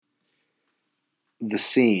The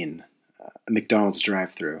scene, a McDonald's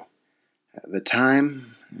drive-thru. The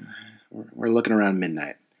time, we're looking around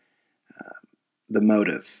midnight. The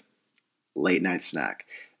motive, late night snack.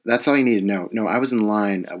 That's all you need to know. No, I was in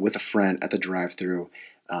line with a friend at the drive-thru,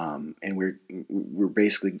 and we're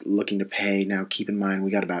basically looking to pay. Now, keep in mind,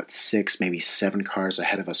 we got about 6, maybe 7 cars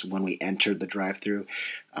ahead of us when we entered the drive-thru.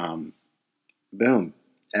 Boom,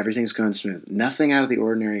 everything's going smooth. Nothing out of the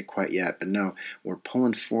ordinary quite yet, but no, we're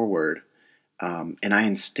pulling forward, and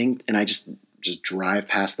I just drive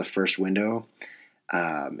past the first window,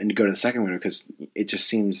 and go to the second window because it just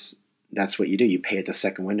seems that's what you do. You pay at the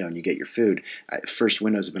second window and you get your food. First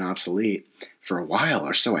windows have been obsolete for a while,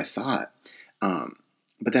 or so I thought.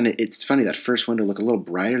 But then it's funny, that first window looked a little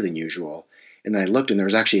brighter than usual. And then I looked and there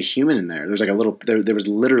was actually a human in there. There was like there was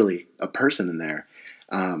literally a person in there.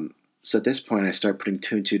 So at this point I start putting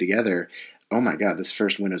 2 and 2 together. Oh my God, this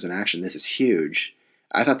first window's in action. This is huge.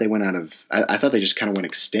 I thought they I thought they just kind of went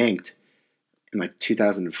extinct in like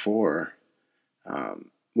 2004.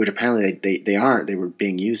 Which apparently they aren't. They were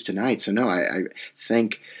being used tonight. So no, I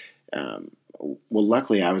think, well,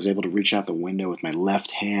 luckily I was able to reach out the window with my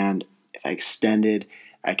left hand. If I extended,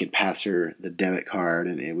 I could pass her the debit card,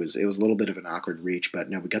 and it was a little bit of an awkward reach, but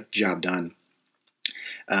no, we got the job done.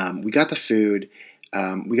 We got the food.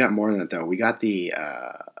 We got more than that though. We got the,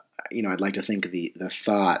 I'd like to think the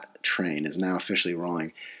thought train is now officially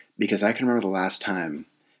rolling, because I can remember the last time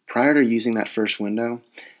prior to using that first window.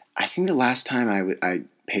 I think the last time I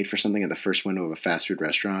paid for something at the first window of a fast food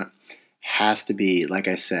restaurant has to be, like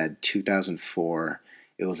I said, 2004.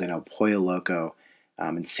 It was in El Pollo Loco,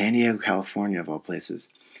 in San Diego, California, of all places.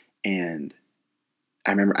 And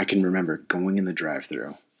I can remember going in the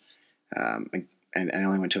drive-thru. And I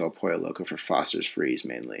only went to El Pollo Loco for Foster's Freeze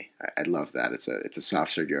mainly. I love that. It's a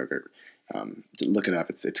soft serve yogurt. Look it up.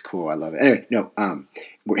 It's cool. I love it. Anyway, no.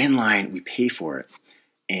 We're in line. We pay for it,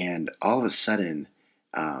 and all of a sudden,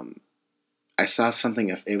 I saw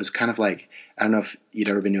something. It was kind of like, I don't know if you'd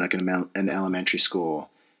ever been to like an elementary school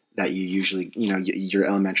that you usually, your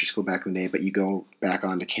elementary school back in the day, but you go back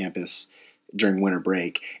onto campus during winter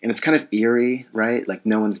break, and it's kind of eerie, right? Like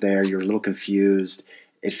no one's there. You're a little confused.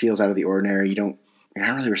 It feels out of the ordinary. You're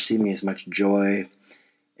not really receiving as much joy,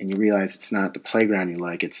 and you realize it's not the playground you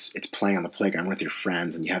like. It's playing on the playground with your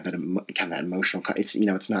friends, and you have that kind of that emotional.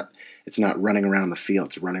 It's not running around the field.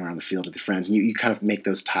 It's running around the field with your friends, and you kind of make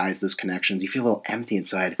those ties, those connections. You feel a little empty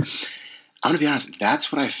inside. I'm gonna be honest.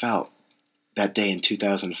 That's what I felt that day in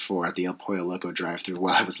 2004 at the El Pollo Loco drive-thru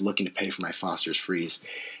while I was looking to pay for my Foster's Freeze.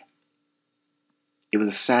 It was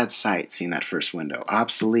a sad sight seeing that first window,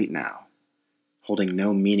 obsolete now, holding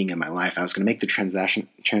no meaning in my life. I was going to make the transaction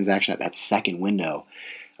at that second window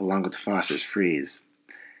along with the Foster's Freeze.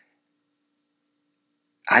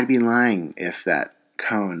 I'd be lying if that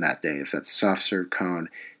cone that day, if that soft serve cone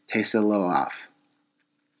tasted a little off.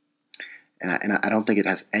 And I don't think it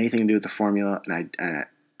has anything to do with the formula, and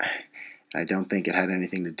I don't think it had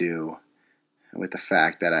anything to do with the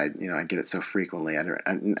fact that I get it so frequently.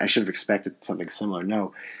 I should have expected something similar.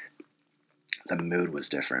 No, the mood was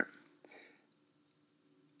different.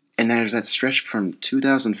 And there's that stretch from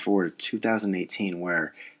 2004 to 2018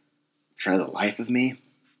 where, for the life of me,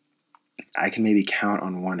 I can maybe count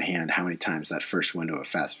on one hand how many times that first window of a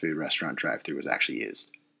fast food restaurant drive-thru was actually used.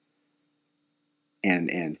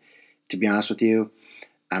 And to be honest with you,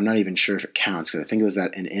 I'm not even sure if it counts, because I think it was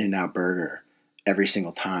that an In-N-Out burger every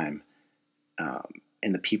single time,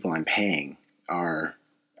 and the people I'm paying are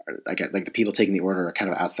like the people taking the order are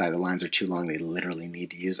kind of outside. The lines are too long. They literally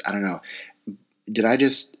need to use. I don't know. Did I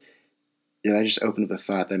just open up the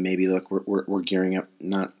thought that maybe, look, we're gearing up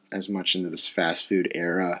not as much into this fast food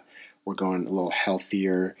era. We're going a little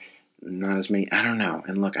healthier, not as many. I don't know.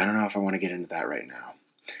 And look, I don't know if I want to get into that right now.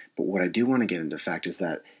 But what I do want to get into the fact is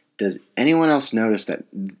that, does anyone else notice that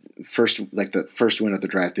the first window of the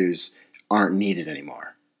drive-thrus aren't needed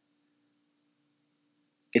anymore?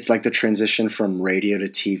 It's like the transition from radio to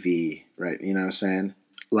TV, right? You know what I'm saying?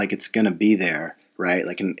 Like it's going to be there, right?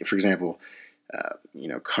 Like, for example,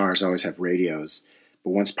 cars always have radios.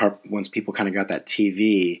 But once people kind of got that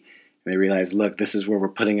TV, and they realized, look, this is where we're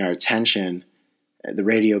putting our attention, the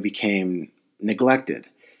radio became neglected.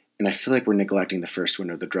 And I feel like we're neglecting the first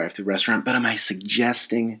window of the drive-thru restaurant. But am I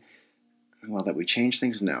suggesting, that we change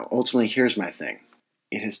things? No. Ultimately, here's my thing.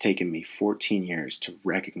 It has taken me 14 years to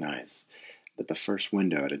recognize that the first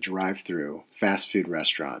window at a drive-thru fast food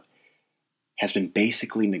restaurant has been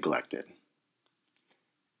basically neglected.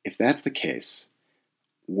 If that's the case,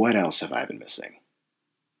 what else have I been missing?